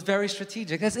 It was very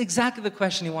strategic. That's exactly the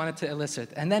question he wanted to elicit.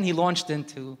 And then he launched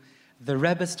into the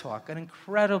Rebbe's talk, an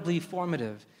incredibly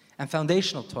formative and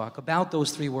foundational talk about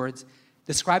those 3 words,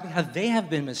 describing how they have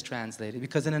been mistranslated,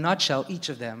 because in a nutshell, each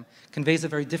of them conveys a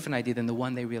very different idea than the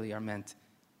one they really are meant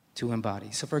to embody.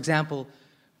 So for example,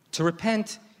 to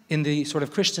repent in the sort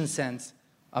of Christian sense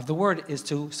of the word is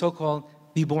to so-called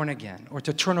be born again, or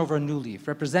to turn over a new leaf,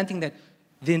 representing that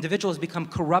the individual has become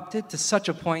corrupted to such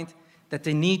a point that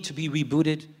they need to be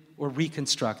rebooted or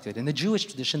reconstructed. In the Jewish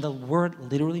tradition, the word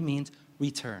literally means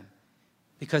return,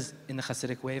 because in the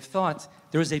Hasidic way of thought,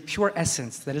 there is a pure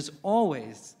essence that is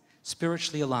always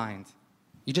spiritually aligned.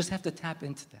 You just have to tap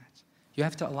into that. You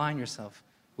have to align yourself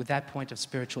with that point of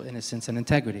spiritual innocence and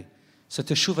integrity. So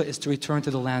teshuvah is to return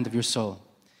to the land of your soul.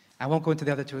 I won't go into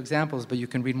the other 2 examples, but you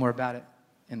can read more about it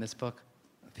in this book,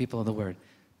 People of the Word.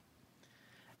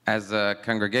 As a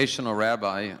congregational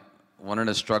rabbi, one of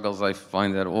the struggles I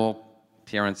find that all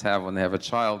parents have when they have a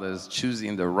child is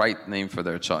choosing the right name for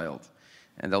their child.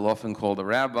 And they'll often call the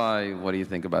rabbi, what do you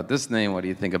think about this name? What do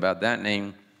you think about that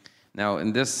name? Now,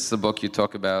 in this book, you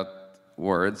talk about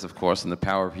words, of course, and the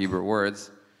power of Hebrew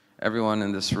words. Everyone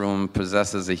in this room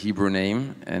possesses a Hebrew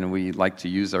name, and we like to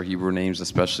use our Hebrew names,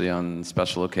 especially on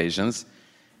special occasions.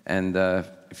 And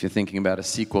if you're thinking about a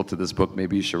sequel to this book,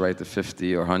 maybe you should write the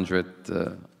 50 or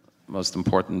 100 most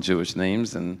important Jewish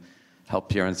names and help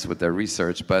parents with their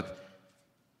research. But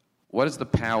what is the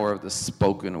power of the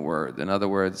spoken word? In other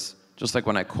words, just like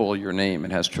when I call your name,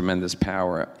 it has tremendous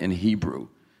power in Hebrew.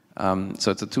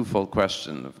 So it's a twofold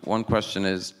question. One question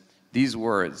is, these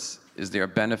words, is there a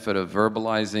benefit of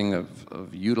verbalizing,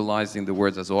 of utilizing the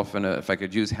words as often? If I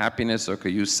could use happiness or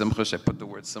could use simcha, should I put the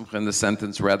word simcha in the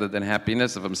sentence rather than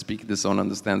happiness? If I'm speaking to someone who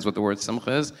understands what the word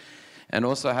simcha is. And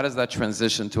also, how does that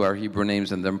transition to our Hebrew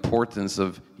names and the importance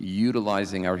of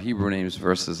utilizing our Hebrew names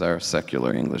versus our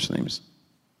secular English names?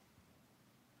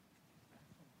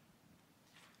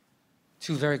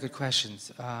 2 very good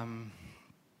questions.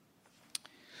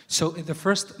 So the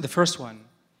first one,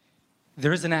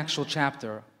 there is an actual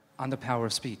chapter on the power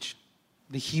of speech.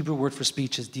 The Hebrew word for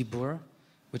speech is dibur,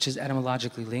 which is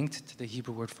etymologically linked to the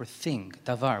Hebrew word for thing,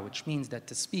 davar, which means that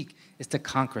to speak is to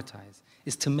concretize,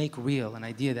 is to make real, an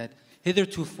idea that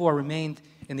hitherto remained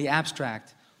in the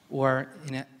abstract or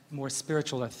in a more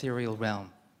spiritual, ethereal realm.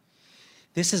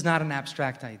 This is not an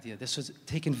abstract idea. This was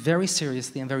taken very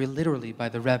seriously and very literally by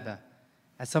the Rebbe.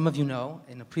 As some of you know,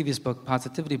 in a previous book,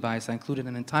 Positivity Bias, I included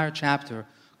an entire chapter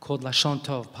called Lashon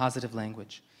Tov, Positive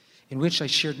Language, in which I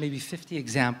shared maybe 50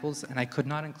 examples, and I could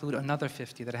not include another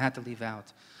 50 that I had to leave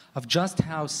out, of just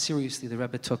how seriously the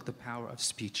Rebbe took the power of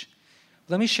speech.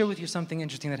 Let me share with you something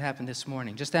interesting that happened this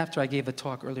morning. Just after I gave a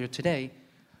talk earlier today,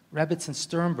 Rebbetzin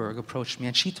Sternberg approached me,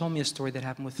 and she told me a story that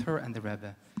happened with her and the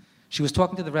Rebbe. She was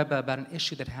talking to the Rebbe about an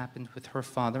issue that happened with her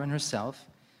father and herself,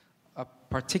 a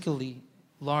particularly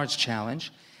large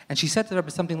challenge, and she said to the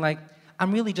Rebbe something like,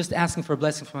 I'm really just asking for a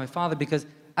blessing from my father because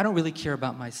I don't really care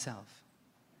about myself.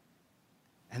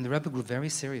 And the Rebbe grew very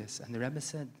serious, and the Rebbe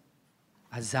said,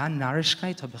 Azan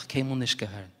narishkeit hab ich keinmal nicht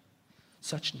gehört.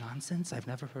 Such nonsense I've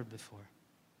never heard before,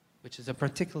 which is a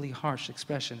particularly harsh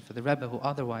expression for the Rebbe, who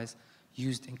otherwise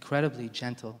used incredibly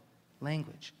gentle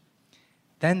language.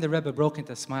 Then the Rebbe broke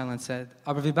into a smile and said,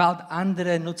 Aber wie bald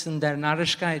andere nutzen der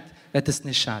Narrigkeit, wird es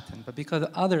nicht schaden. But because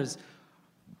others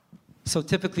so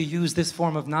typically use this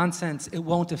form of nonsense, it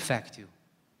won't affect you.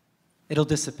 It'll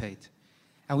dissipate.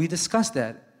 And we discussed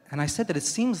that, and I said that it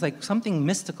seems like something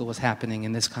mystical was happening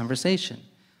in this conversation.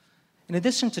 In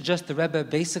addition to just the Rebbe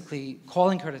basically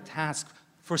calling her to task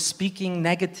for speaking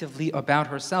negatively about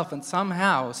herself and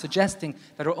somehow suggesting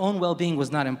that her own well-being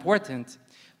was not important,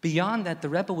 beyond that, the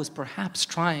Rebbe was perhaps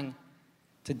trying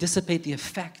to dissipate the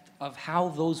effect of how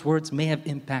those words may have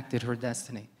impacted her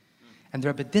destiny. And the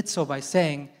Rebbe did so by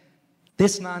saying,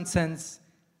 this nonsense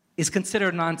is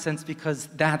considered nonsense because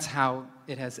that's how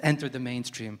it has entered the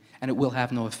mainstream, and it will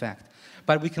have no effect.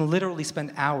 But we can literally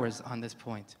spend hours on this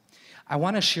point. I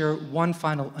want to share one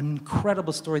final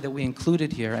incredible story that we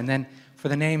included here, and then for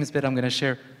the names bit, I'm going to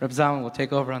share, Rabbi Zalman will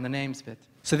take over on the names bit.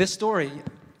 So this story,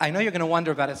 I know you're going to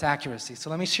wonder about its accuracy, so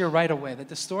let me share right away that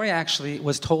the story actually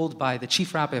was told by the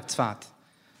chief rabbi of Tzfat,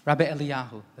 Rabbi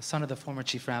Eliyahu, the son of the former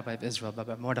chief rabbi of Israel,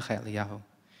 Rabbi Mordechai Eliyahu.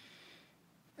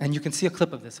 And you can see a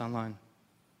clip of this online.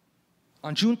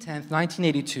 On June 10th,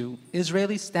 1982,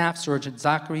 Israeli Staff Sergeant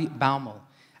Zachary Baumel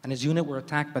and his unit were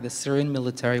attacked by the Syrian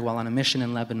military while on a mission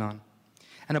in Lebanon.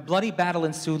 And a bloody battle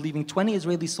ensued, leaving 20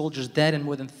 Israeli soldiers dead and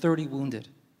more than 30 wounded.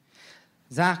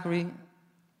 Zachary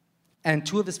and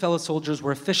 2 of his fellow soldiers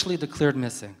were officially declared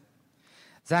missing.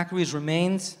 Zachary's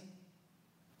remains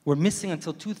were missing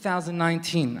until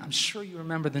 2019. I'm sure you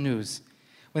remember the news,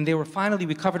 when they were finally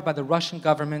recovered by the Russian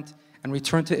government and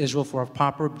returned to Israel for a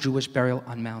proper Jewish burial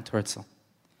on Mount Herzl.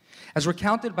 As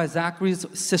recounted by Zachary's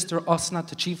sister Osna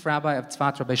to Chief Rabbi of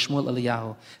Tzfat, Rabbi Shmuel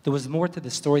Eliyahu, there was more to the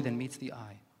story than meets the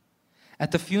eye.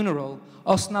 At the funeral,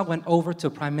 Osna went over to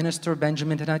Prime Minister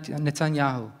Benjamin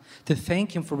Netanyahu to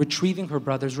thank him for retrieving her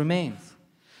brother's remains.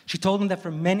 She told him that for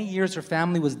many years her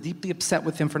family was deeply upset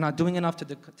with him for not doing enough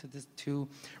to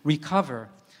recover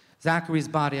Zachary's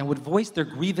body and would voice their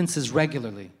grievances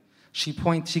regularly. She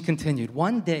continued,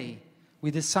 "One day,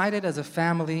 we decided as a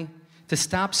family to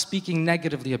stop speaking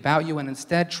negatively about you and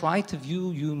instead try to view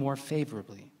you more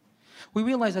favorably. We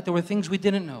realized that there were things we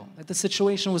didn't know, that the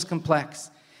situation was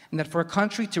complex, and that for a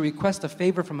country to request a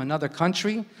favor from another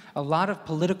country, a lot of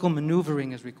political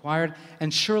maneuvering is required,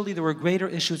 and surely there were greater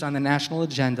issues on the national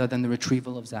agenda than the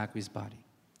retrieval of Zachary's body."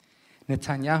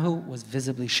 Netanyahu was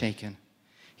visibly shaken.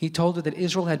 He told her that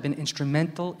Israel had been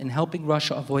instrumental in helping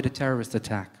Russia avoid a terrorist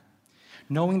attack.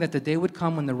 Knowing that the day would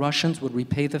come when the Russians would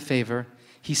repay the favor,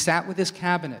 he sat with his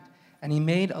cabinet and he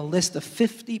made a list of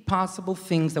 50 possible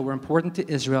things that were important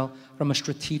to Israel from a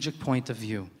strategic point of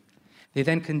view. They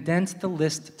then condensed the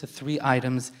list to 3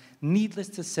 items. Needless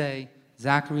to say,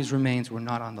 Zachary's remains were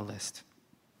not on the list.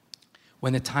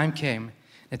 When the time came,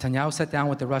 Netanyahu sat down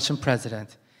with the Russian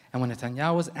president, and when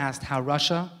Netanyahu was asked how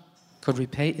Russia could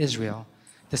repay Israel,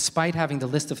 despite having the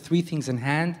list of 3 things in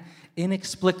hand,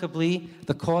 inexplicably,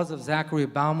 the cause of Zachary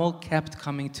Baumel kept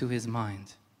coming to his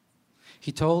mind.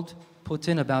 He told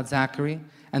Putin about Zachary,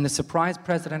 and the surprised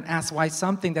president asked why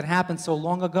something that happened so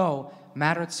long ago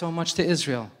mattered so much to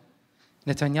Israel.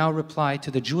 Netanyahu replied,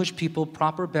 "To the Jewish people,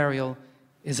 proper burial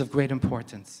is of great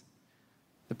importance."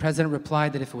 The president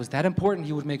replied that if it was that important,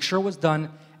 he would make sure it was done,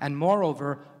 and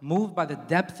moreover, moved by the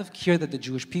depth of care that the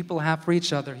Jewish people have for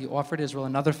each other, he offered Israel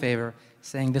another favor,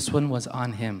 saying this one was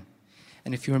on him.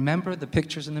 And if you remember the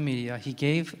pictures in the media, he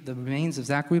gave the remains of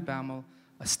Zachary Baumel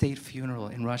a state funeral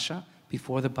in Russia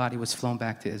before the body was flown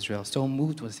back to Israel. So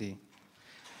moved was he.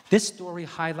 This story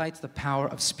highlights the power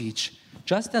of speech.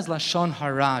 Just as Lashon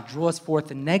Hara draws forth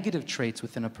the negative traits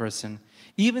within a person,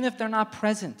 even if they're not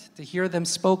present to hear them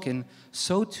spoken,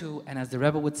 so too, and as the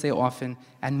Rebbe would say often,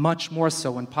 and much more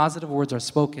so when positive words are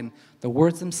spoken, the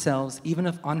words themselves, even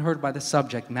if unheard by the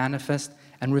subject, manifest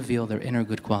and reveal their inner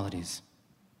good qualities.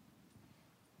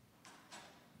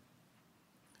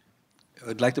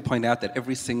 I'd like to point out that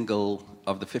every single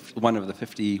of the one of the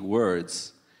 50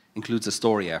 words includes a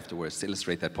story afterwards to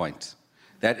illustrate that point.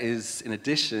 That is in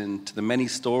addition to the many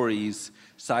stories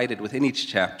cited within each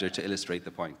chapter to illustrate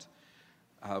the point.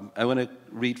 I want to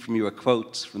read from you a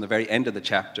quote from the very end of the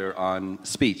chapter on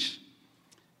speech.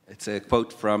 It's a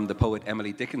quote from the poet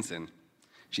Emily Dickinson.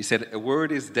 She said, "A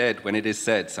word is dead when it is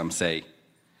said, some say.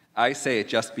 I say it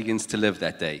just begins to live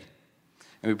that day."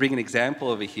 And we bring an example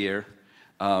over here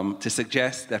to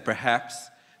suggest that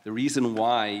perhaps the reason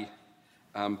why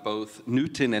both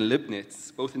Newton and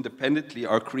Leibniz, both independently,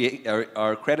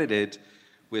 are credited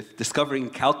with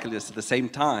discovering calculus at the same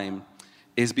time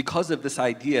is because of this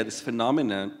idea, this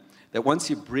phenomenon, that once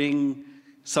you bring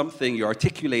something, you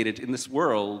articulate it in this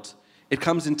world, it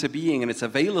comes into being and it's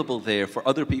available there for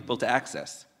other people to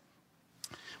access.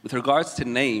 With regards to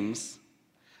names,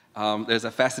 there's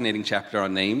a fascinating chapter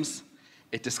on names.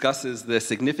 It discusses the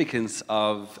significance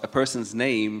of a person's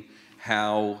name,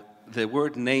 how the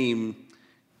word name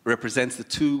represents the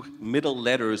 2 middle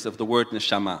letters of the word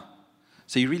neshama.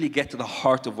 So you really get to the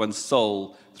heart of one's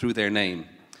soul through their name.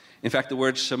 In fact, the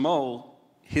word shemo,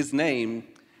 his name,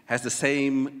 has the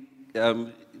same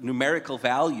numerical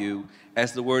value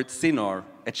as the word sinor,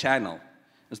 a channel.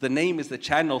 As the name is the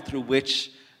channel through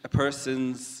which a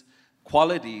person's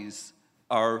qualities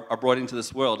are brought into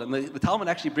this world. And the Talmud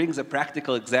actually brings a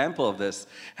practical example of this,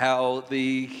 how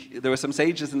there were some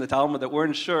sages in the Talmud that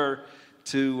weren't sure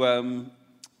to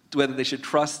whether they should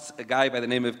trust a guy by the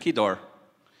name of Kidor,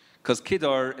 because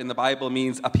Kidor in the Bible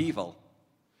means upheaval.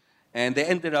 And they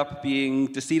ended up being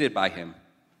deceived by him.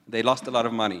 They lost a lot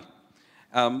of money.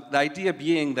 The idea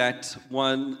being that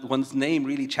one's name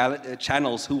really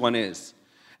channels who one is.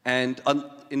 And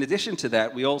in addition to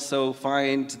that, we also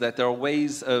find that there are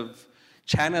ways of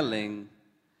channeling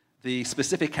the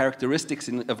specific characteristics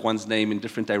of one's name in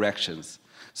different directions.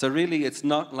 So really, it's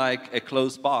not like a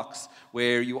closed box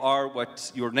where you are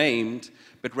what you're named,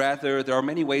 but rather there are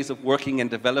many ways of working and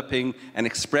developing and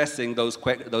expressing those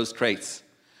traits.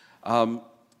 You want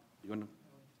to?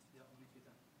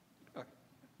 Okay.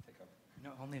 Take over.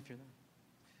 No, only if you're there.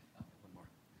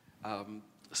 One more.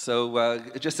 So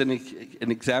just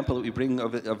an example that we bring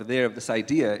over there of this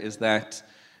idea is that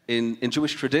in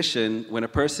Jewish tradition, when a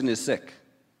person is sick,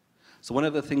 so one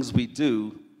of the things we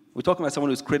do, we're talking about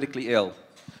someone who's critically ill.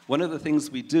 One of the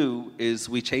things we do is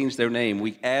we change their name.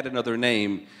 We add another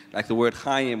name, like the word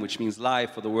Chaim, which means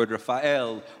life, or the word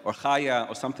Raphael, or Chaya,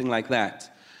 or something like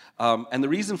that. And the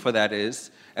reason for that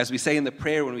is, as we say in the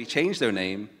prayer when we change their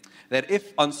name, that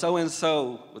if on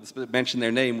so-and-so, mention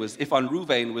their name, if on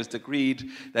Ruvain was decreed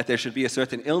that there should be a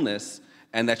certain illness,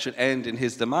 and that should end in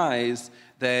his demise,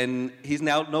 then he's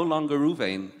now no longer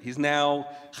Ruvain. He's now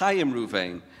Chaim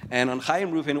Ruvain. And on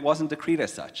Chaim Ruvain, it wasn't decreed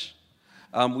as such.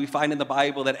 We find in the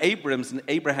Bible that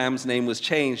Abraham's name was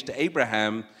changed to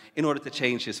Abraham in order to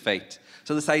change his fate.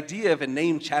 So this idea of a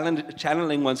name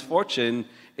channeling one's fortune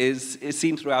is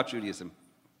seen throughout Judaism.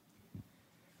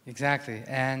 Exactly.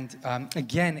 And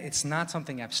again, it's not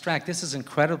something abstract. This is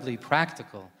incredibly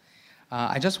practical.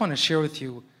 I just want to share with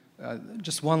you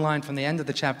just one line from the end of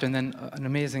the chapter and then an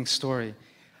amazing story.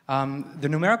 The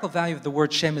numerical value of the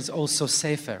word Shem is also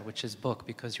Sefer, which is book,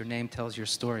 because your name tells your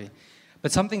story.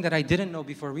 But something that I didn't know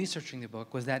before researching the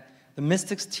book was that the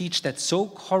mystics teach that so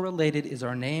correlated is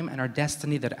our name and our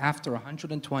destiny that after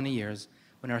 120 years,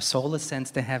 when our soul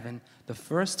ascends to heaven, the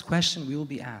first question we will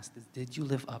be asked is, did you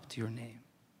live up to your name?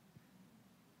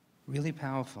 Really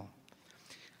powerful.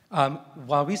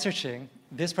 While researching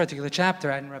this particular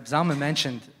chapter, and Rabbi Zalman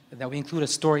mentioned that we include a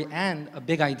story and a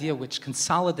big idea which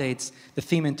consolidates the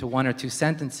theme into one or two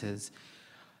sentences.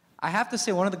 I have to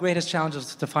say one of the greatest challenges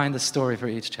is to find the story for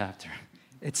each chapter.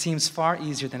 It seems far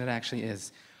easier than it actually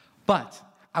is. But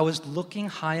I was looking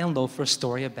high and low for a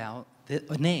story about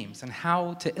the names and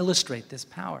how to illustrate this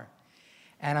power.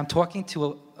 And I'm talking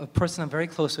to a person I'm very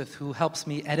close with who helps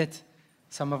me edit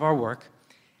some of our work.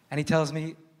 And he tells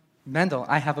me, Mendel,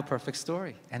 I have a perfect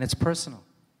story, and it's personal.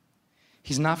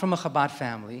 He's not from a Chabad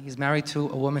family. He's married to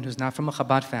a woman who's not from a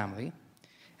Chabad family.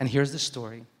 And here's the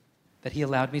story that he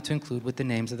allowed me to include with the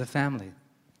names of the family.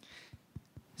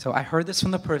 So I heard this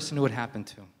from the person who it happened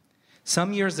to.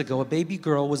 Some years ago, a baby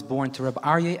girl was born to Rabbi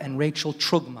Aryeh and Rachel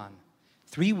Trugman,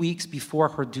 3 weeks before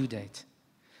her due date.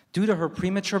 Due to her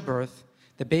premature birth,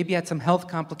 the baby had some health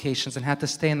complications and had to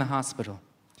stay in the hospital.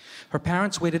 Her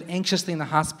parents waited anxiously in the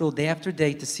hospital day after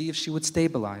day to see if she would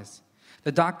stabilize.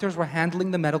 The doctors were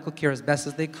handling the medical care as best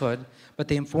as they could, but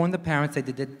they informed the parents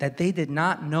that they did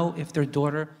not know if their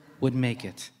daughter would make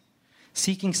it.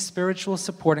 Seeking spiritual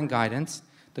support and guidance,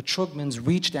 the Trugmans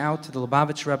reached out to the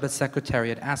Lubavitch Rebbe's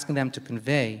secretariat, asking them to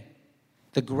convey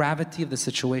the gravity of the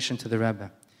situation to the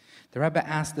Rebbe. The Rebbe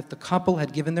asked if the couple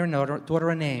had given their daughter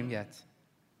a name yet.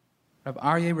 Rabbi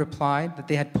Aryeh replied that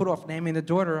they had put off naming the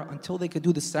daughter until they could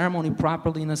do the ceremony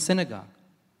properly in a synagogue.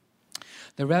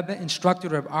 The Rebbe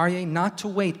instructed Rabbi Aryeh not to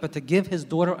wait, but to give his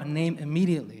daughter a name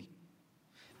immediately.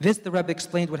 This, the Rebbe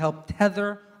explained, would help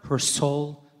tether her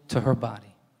soul to her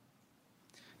body.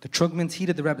 The Trugmans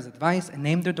heeded the Rebbe's advice and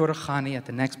named their daughter Chani at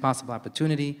the next possible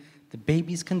opportunity. The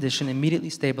baby's condition immediately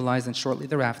stabilized, and shortly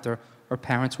thereafter, her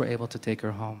parents were able to take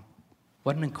her home.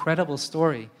 What an incredible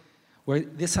story where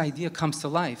this idea comes to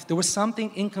life. There was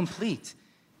something incomplete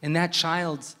in that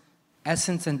child's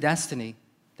essence and destiny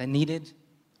that needed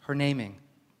her naming,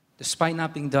 despite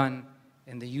not being done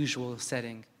in the usual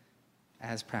setting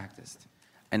as practiced.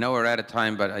 I know we're out of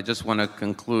time, but I just want to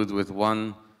conclude with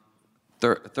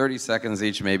 30 seconds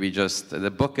each, maybe just. The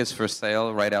book is for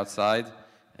sale right outside.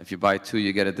 If you buy 2,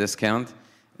 you get a discount.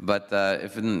 But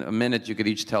if in a minute you could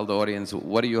each tell the audience,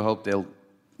 what do you hope the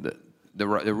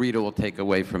reader will take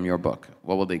away from your book?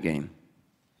 What will they gain?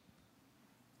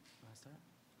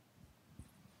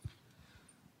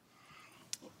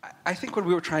 I think what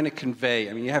we were trying to convey,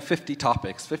 I mean, you have 50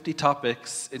 topics. 50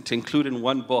 topics to include in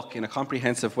one book in a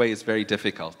comprehensive way is very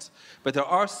difficult. But there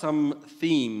are some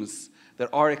themes that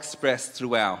are expressed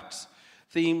throughout.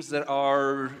 Themes that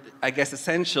are, I guess,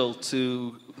 essential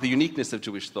to the uniqueness of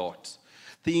Jewish thought.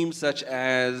 Themes such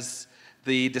as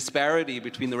the disparity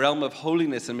between the realm of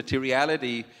holiness and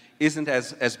materiality isn't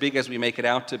as big as we make it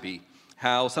out to be.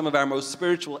 How some of our most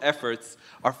spiritual efforts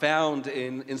are found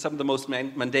in some of the most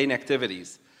mundane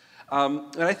activities.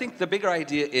 And I think the bigger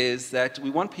idea is that we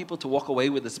want people to walk away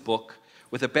with this book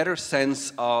with a better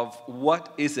sense of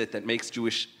what is it that makes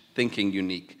Jewish thinking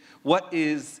unique. What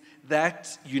is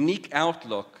that unique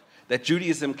outlook that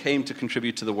Judaism came to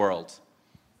contribute to the world?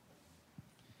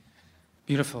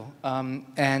 Beautiful.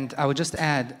 And I would just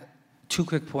add 2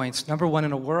 quick points. Number one,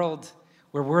 in a world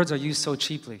where words are used so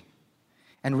cheaply,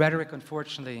 and rhetoric,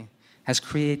 unfortunately, has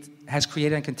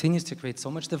created and continues to create so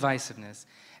much divisiveness,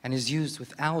 and is used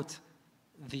without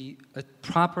the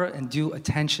proper and due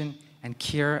attention and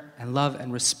care and love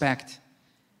and respect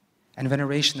and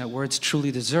veneration that words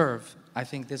truly deserve, I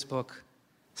think this book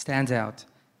stands out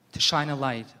to shine a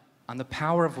light on the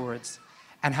power of words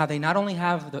and how they not only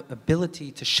have the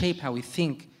ability to shape how we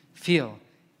think, feel,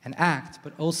 and act,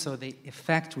 but also they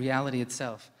affect reality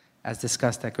itself, as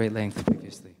discussed at great length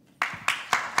previously.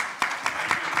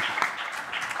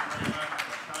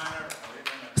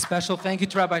 A special thank you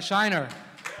to Rabbi Shiner.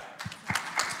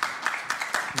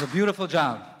 It was a beautiful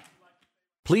job.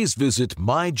 Please visit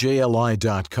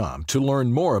myjli.com to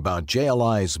learn more about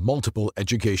JLI's multiple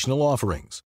educational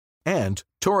offerings, and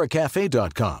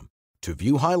TorahCafe.com to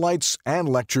view highlights and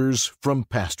lectures from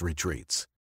past retreats.